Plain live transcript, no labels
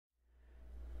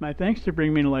My thanks to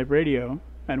Bring Me to Life Radio,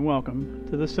 and welcome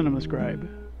to the Cinema Scribe.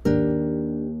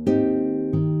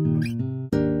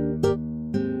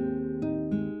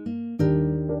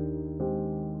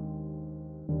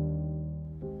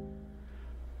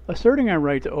 Asserting our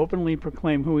right to openly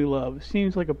proclaim who we love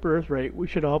seems like a birthright we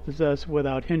should all possess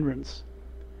without hindrance.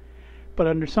 But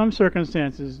under some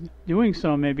circumstances, doing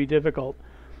so may be difficult,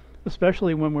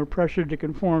 especially when we're pressured to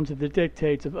conform to the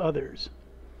dictates of others.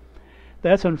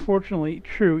 That's unfortunately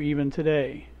true even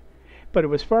today, but it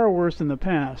was far worse in the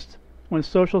past, when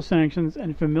social sanctions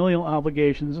and familial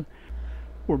obligations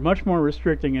were much more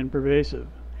restricting and pervasive,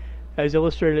 as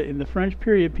illustrated in the French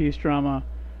period piece drama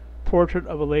Portrait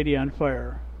of a Lady on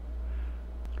Fire.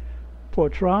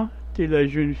 Portrait de la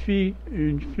jeune fille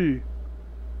une fille.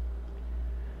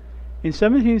 In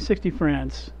 1760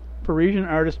 France, Parisian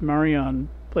artist Marianne,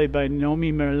 played by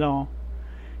Noémie Merlan,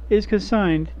 is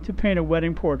consigned to paint a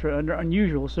wedding portrait under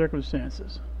unusual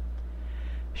circumstances.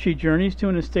 She journeys to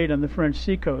an estate on the French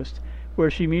seacoast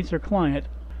where she meets her client,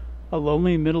 a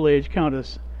lonely middle-aged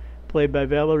countess, played by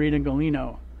Valerina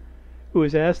Golino, who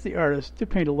has asked the artist to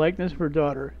paint a likeness of her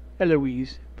daughter,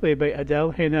 Eloise, played by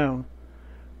Adèle Haenel,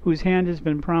 whose hand has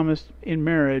been promised in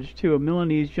marriage to a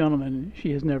Milanese gentleman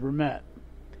she has never met.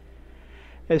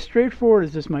 As straightforward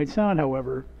as this might sound,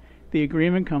 however, the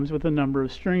agreement comes with a number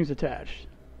of strings attached.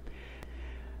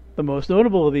 The most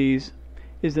notable of these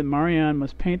is that Marianne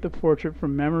must paint the portrait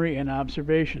from memory and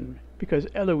observation, because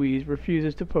Eloise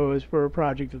refuses to pose for a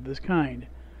project of this kind,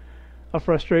 a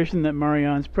frustration that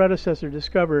Marianne's predecessor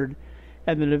discovered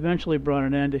and that eventually brought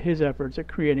an end to his efforts at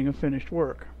creating a finished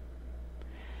work.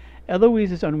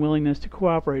 Eloise's unwillingness to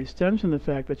cooperate stems from the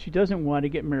fact that she doesn't want to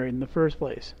get married in the first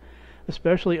place,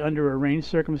 especially under arranged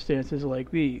circumstances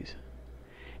like these.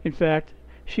 In fact,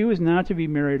 she was not to be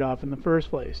married off in the first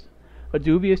place, a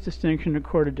dubious distinction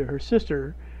accorded to her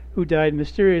sister, who died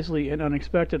mysteriously and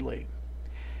unexpectedly.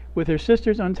 With her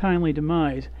sister's untimely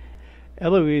demise,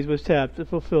 Eloise was tapped to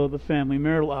fulfill the family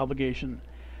marital obligation,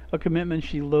 a commitment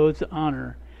she loathed to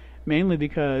honor, mainly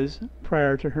because,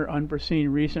 prior to her unforeseen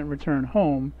recent return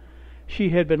home,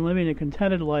 she had been living a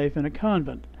contented life in a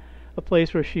convent, a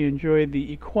place where she enjoyed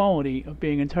the equality of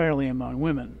being entirely among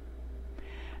women.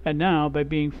 And now, by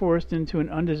being forced into an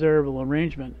undesirable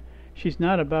arrangement, she's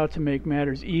not about to make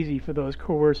matters easy for those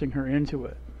coercing her into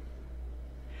it.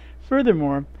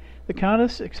 Furthermore, the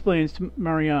Countess explains to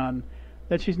Marianne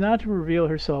that she's not to reveal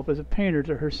herself as a painter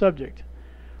to her subject.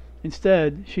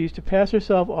 Instead, she's to pass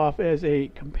herself off as a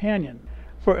companion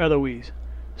for Eloise,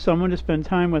 someone to spend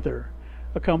time with her,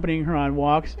 accompanying her on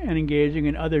walks and engaging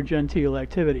in other genteel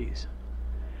activities.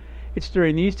 It's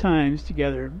during these times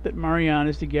together that Marianne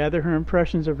is to gather her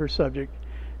impressions of her subject,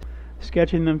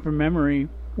 sketching them from memory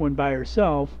when by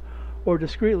herself, or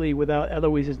discreetly without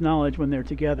Eloise's knowledge when they're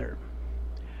together.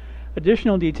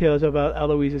 Additional details about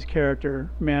Eloise's character,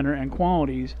 manner, and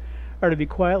qualities are to be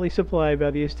quietly supplied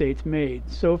by the estate's maid,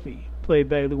 Sophie, played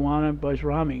by Luana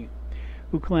Bajrami,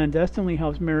 who clandestinely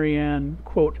helps Marianne,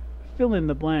 quote, fill in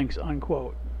the blanks,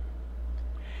 unquote.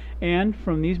 And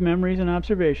from these memories and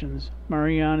observations,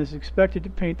 Marianne is expected to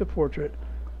paint the portrait,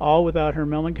 all without her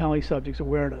melancholy subject's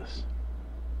awareness.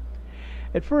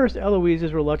 At first, Eloise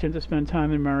is reluctant to spend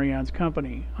time in Marianne's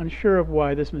company, unsure of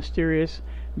why this mysterious,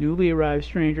 newly arrived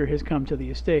stranger has come to the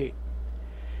estate.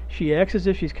 She acts as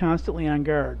if she's constantly on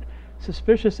guard,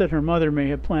 suspicious that her mother may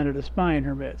have planted a spy in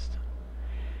her midst.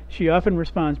 She often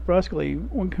responds brusquely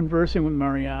when conversing with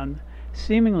Marianne,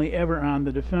 seemingly ever on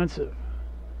the defensive.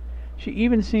 She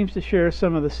even seems to share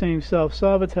some of the same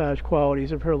self-sabotage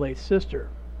qualities of her late sister.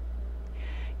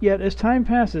 Yet, as time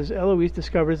passes, Eloise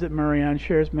discovers that Marianne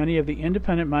shares many of the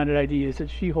independent-minded ideas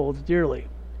that she holds dearly.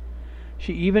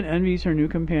 She even envies her new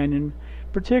companion,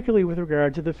 particularly with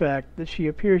regard to the fact that she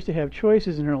appears to have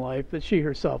choices in her life that she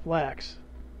herself lacks.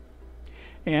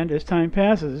 And, as time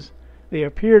passes, they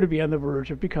appear to be on the verge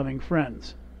of becoming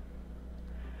friends.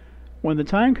 When the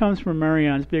time comes for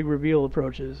Marianne's big reveal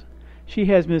approaches, she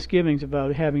has misgivings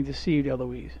about having deceived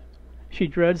Eloise. She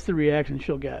dreads the reaction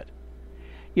she'll get.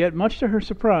 Yet, much to her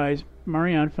surprise,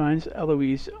 Marianne finds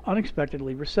Eloise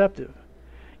unexpectedly receptive,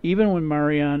 even when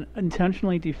Marianne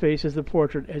intentionally defaces the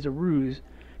portrait as a ruse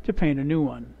to paint a new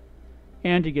one,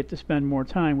 and to get to spend more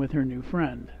time with her new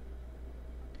friend.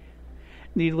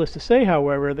 Needless to say,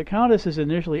 however, the Countess is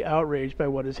initially outraged by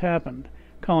what has happened,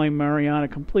 calling Marianne a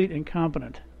complete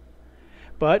incompetent.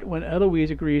 But when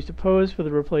Eloise agrees to pose for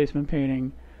the replacement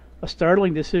painting, a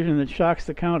startling decision that shocks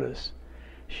the Countess,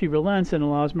 she relents and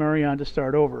allows Marianne to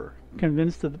start over,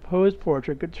 convinced that the posed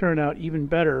portrait could turn out even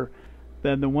better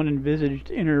than the one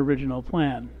envisaged in her original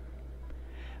plan.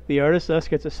 The artist thus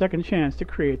gets a second chance to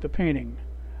create the painting,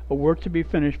 a work to be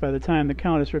finished by the time the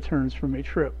Countess returns from a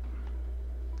trip.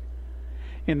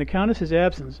 In the Countess's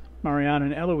absence, Marianne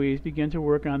and Eloise begin to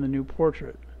work on the new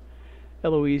portrait.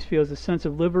 Eloise feels a sense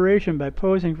of liberation by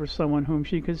posing for someone whom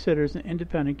she considers an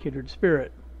independent kindred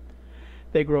spirit.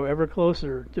 They grow ever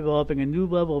closer, developing a new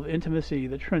level of intimacy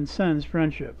that transcends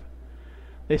friendship.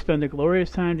 They spend a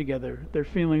glorious time together, their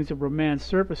feelings of romance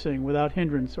surfacing without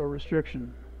hindrance or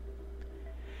restriction.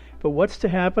 But what's to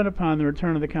happen upon the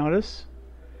return of the Countess?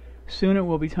 Soon it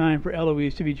will be time for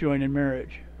Eloise to be joined in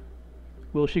marriage.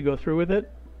 Will she go through with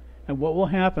it? And what will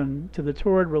happen to the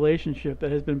torrid relationship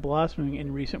that has been blossoming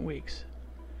in recent weeks?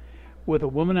 With a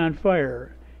woman on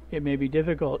fire, it may be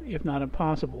difficult, if not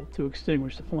impossible, to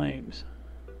extinguish the flames.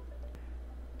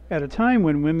 At a time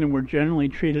when women were generally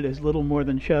treated as little more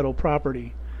than chattel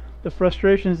property, the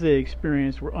frustrations they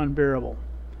experienced were unbearable.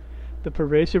 The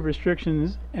pervasive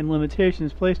restrictions and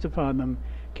limitations placed upon them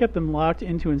kept them locked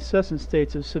into incessant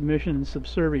states of submission and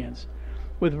subservience,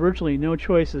 with virtually no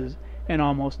choices and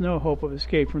almost no hope of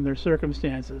escape from their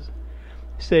circumstances,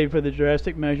 save for the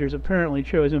drastic measures apparently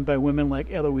chosen by women like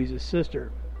Eloise's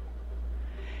sister.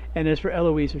 And as for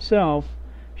Eloise herself,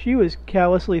 she was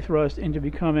callously thrust into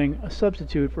becoming a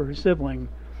substitute for her sibling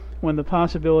when the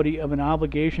possibility of an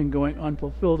obligation going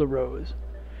unfulfilled arose,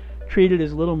 treated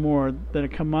as little more than a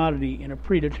commodity in a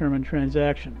predetermined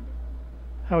transaction.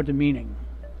 How demeaning.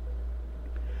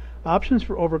 Options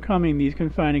for overcoming these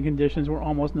confining conditions were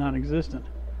almost non-existent.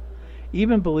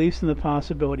 Even beliefs in the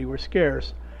possibility were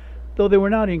scarce, though they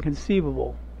were not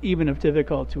inconceivable, even if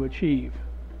difficult to achieve.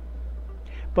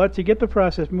 But to get the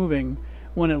process moving,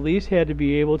 one at least had to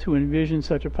be able to envision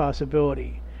such a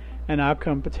possibility, an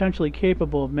outcome potentially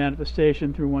capable of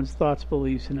manifestation through one's thoughts,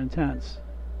 beliefs, and intents.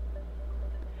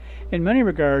 In many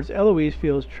regards, Eloise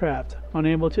feels trapped,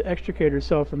 unable to extricate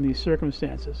herself from these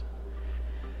circumstances.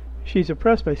 She's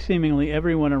oppressed by seemingly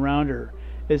everyone around her,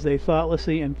 as they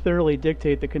thoughtlessly and thoroughly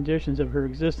dictate the conditions of her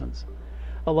existence,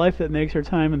 a life that makes her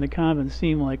time in the convent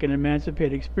seem like an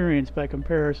emancipated experience by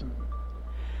comparison.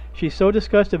 She's so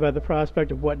disgusted by the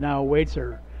prospect of what now awaits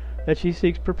her that she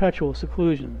seeks perpetual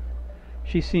seclusion.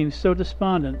 She seems so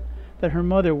despondent that her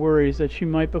mother worries that she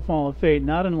might befall a fate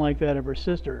not unlike that of her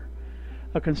sister,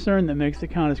 a concern that makes the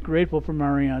Countess grateful for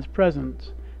Marianne's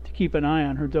presence to keep an eye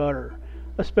on her daughter,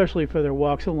 especially for their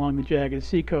walks along the jagged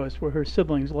seacoast where her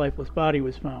sibling's lifeless body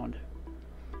was found.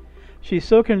 She's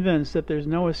so convinced that there's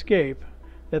no escape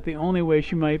that the only way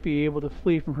she might be able to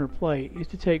flee from her plight is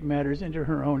to take matters into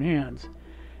her own hands,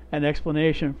 an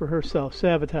explanation for her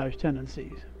self-sabotage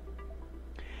tendencies.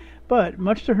 But,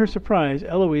 much to her surprise,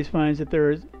 Eloise finds that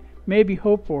there is maybe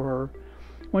hope for her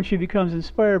when she becomes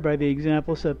inspired by the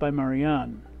example set by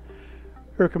Marianne.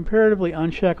 Her comparatively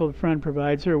unshackled friend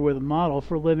provides her with a model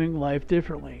for living life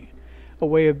differently, a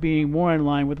way of being more in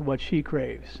line with what she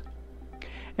craves.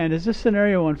 And as this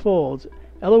scenario unfolds,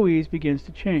 Eloise begins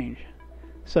to change.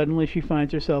 Suddenly she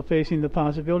finds herself facing the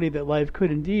possibility that life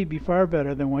could indeed be far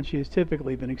better than what she has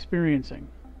typically been experiencing.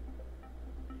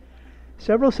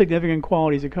 Several significant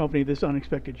qualities accompany this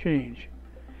unexpected change.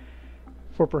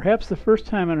 For perhaps the first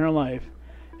time in her life,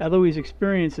 Eloise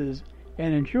experiences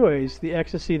and enjoys the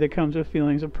ecstasy that comes with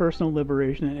feelings of personal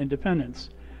liberation and independence,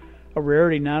 a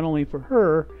rarity not only for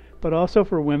her, but also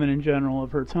for women in general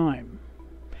of her time.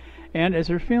 And as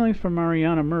her feelings for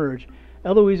Marianne emerge,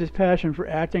 Eloise's passion for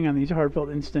acting on these heartfelt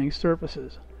instincts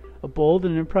surfaces, a bold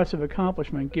and impressive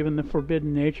accomplishment given the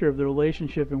forbidden nature of the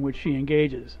relationship in which she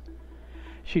engages.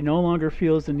 She no longer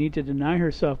feels the need to deny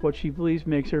herself what she believes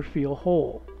makes her feel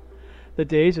whole. The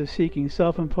days of seeking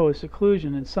self-imposed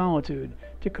seclusion and solitude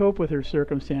to cope with her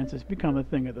circumstances become a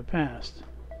thing of the past.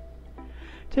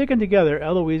 Taken together,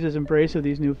 Eloise's embrace of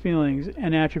these new feelings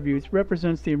and attributes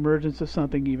represents the emergence of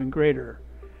something even greater,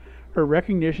 her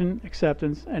recognition,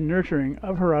 acceptance, and nurturing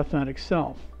of her authentic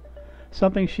self,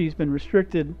 something she's been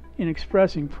restricted in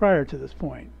expressing prior to this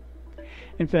point.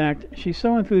 In fact, she's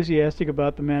so enthusiastic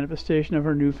about the manifestation of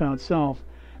her newfound self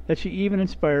that she even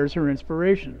inspires her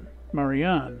inspiration,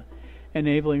 Marianne,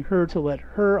 enabling her to let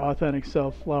her authentic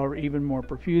self flower even more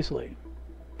profusely.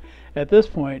 At this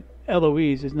point,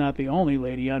 Eloise is not the only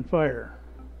lady on fire.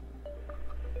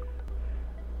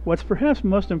 What's perhaps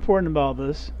most important about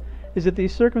this is that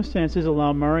these circumstances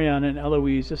allow Marianne and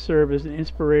Eloise to serve as an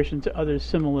inspiration to others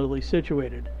similarly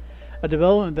situated, a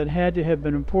development that had to have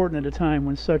been important at a time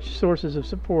when such sources of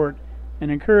support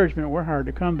and encouragement were hard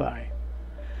to come by.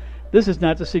 This is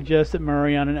not to suggest that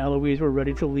Marianne and Eloise were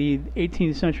ready to lead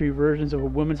 18th century versions of a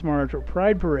women's march or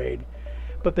pride parade,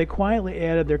 but they quietly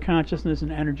added their consciousness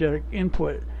and energetic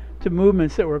input to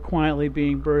movements that were quietly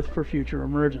being birthed for future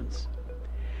emergence.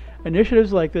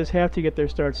 Initiatives like this have to get their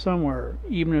start somewhere,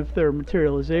 even if their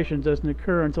materialization doesn't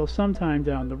occur until sometime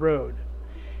down the road.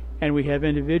 And we have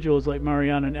individuals like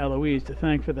Marianne and Eloise to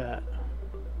thank for that.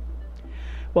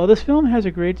 While this film has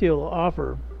a great deal to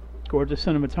offer, gorgeous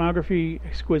cinematography,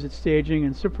 exquisite staging,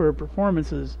 and superb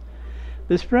performances,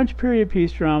 this French period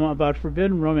piece drama about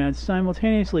forbidden romance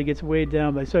simultaneously gets weighed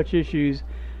down by such issues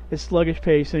as sluggish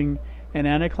pacing, an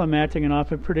anticlimactic and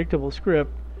often predictable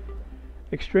script,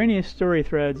 extraneous story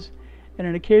threads, and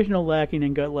an occasional lacking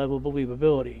in gut-level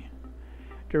believability.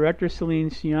 Director Celine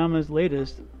Sciamma's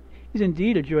latest is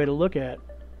indeed a joy to look at,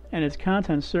 and its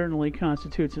content certainly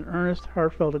constitutes an earnest,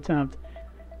 heartfelt attempt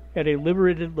at a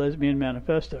liberated lesbian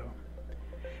manifesto.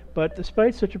 But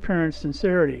despite such apparent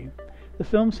sincerity, the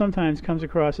film sometimes comes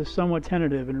across as somewhat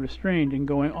tentative and restrained in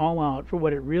going all out for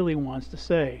what it really wants to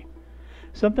say.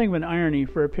 Something of an irony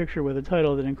for a picture with a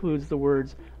title that includes the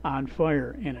words "on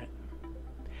fire" in it.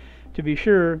 To be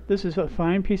sure, this is a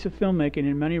fine piece of filmmaking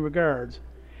in many regards,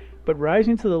 but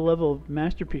rising to the level of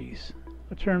masterpiece,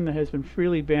 a term that has been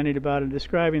freely bandied about in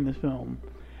describing the film,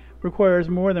 requires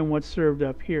more than what's served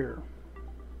up here.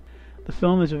 The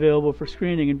film is available for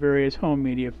screening in various home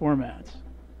media formats.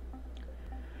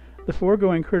 The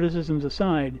foregoing criticisms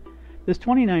aside, this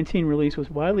 2019 release was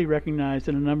widely recognized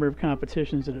in a number of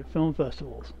competitions and at film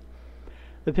festivals.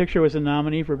 The picture was a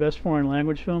nominee for Best Foreign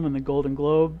Language Film in the Golden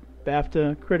Globe,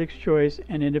 BAFTA, Critics' Choice,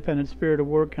 and Independent Spirit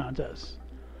Award contests.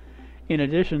 In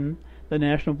addition, the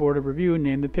National Board of Review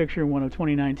named the picture one of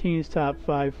 2019's top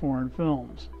 5 foreign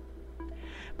films.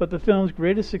 But the film's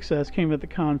greatest success came at the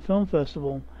Cannes Film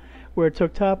Festival, where it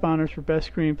took top honors for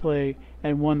Best Screenplay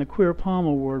and won the Queer Palm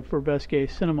Award for Best Gay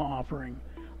Cinema Offering,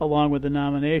 along with the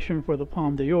nomination for the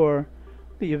Palme d'Or,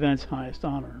 the event's highest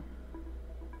honor.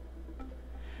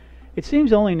 It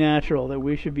seems only natural that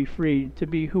we should be free to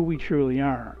be who we truly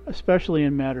are, especially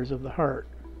in matters of the heart.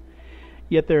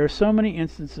 Yet there are so many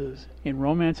instances, in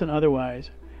romance and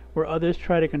otherwise, where others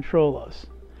try to control us,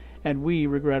 and we,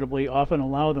 regrettably, often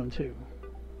allow them to.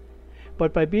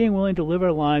 But by being willing to live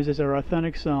our lives as our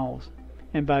authentic selves,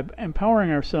 and by empowering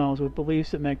ourselves with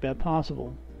beliefs that make that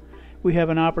possible, we have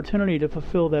an opportunity to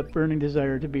fulfill that burning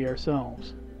desire to be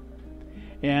ourselves.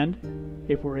 And,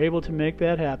 if we're able to make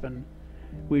that happen,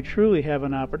 we truly have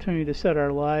an opportunity to set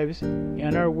our lives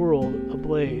and our world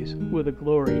ablaze with a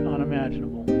glory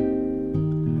unimaginable.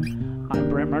 I'm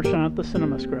Brent Marchant, the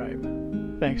Cinema Scribe.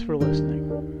 Thanks for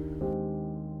listening.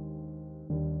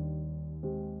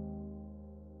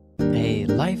 A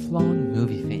lifelong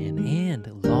movie fan and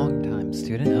longtime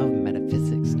student of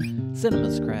metaphysics,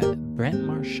 Cinema Scribe Brent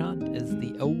Marchant is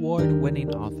the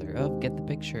award-winning author of Get the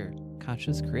Picture,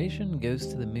 Conscious Creation Goes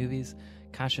to the Movies,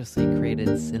 Consciously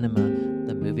Created Cinema,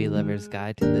 The Movie Lover's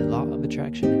Guide to the Law of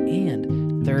Attraction,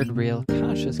 and Third Reel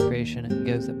Conscious Creation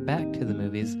Goes Back to the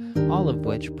Movies, all of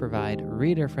which provide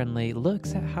reader-friendly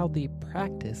looks at how the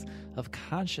practice of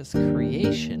conscious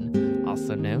creation,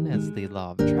 also known as the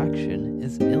Law of Attraction,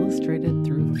 is illustrated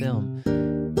through film.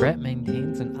 Brett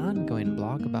maintains an ongoing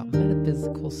blog about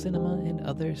metaphysical cinema and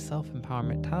other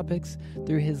self-empowerment topics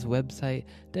through his website,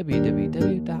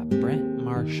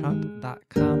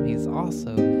 www.brentmarchant.com. He's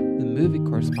also the movie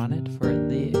correspondent for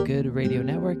the Good Radio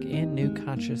Network and New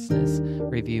Consciousness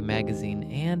Review magazine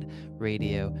and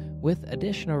radio, with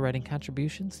additional writing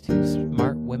contributions to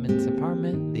Smart Women's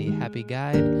Empowerment, The Happy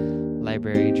Guide,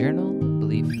 Library Journal,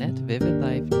 BeliefNet, Vivid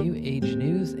Life, New Age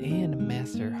News, and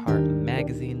Master Heart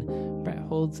Magazine. Brett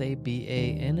holds a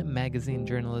BA in Magazine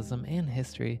Journalism and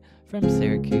History from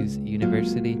Syracuse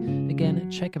University.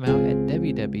 Again, check him out at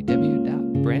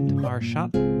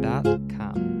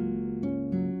www.brentmarchant.com.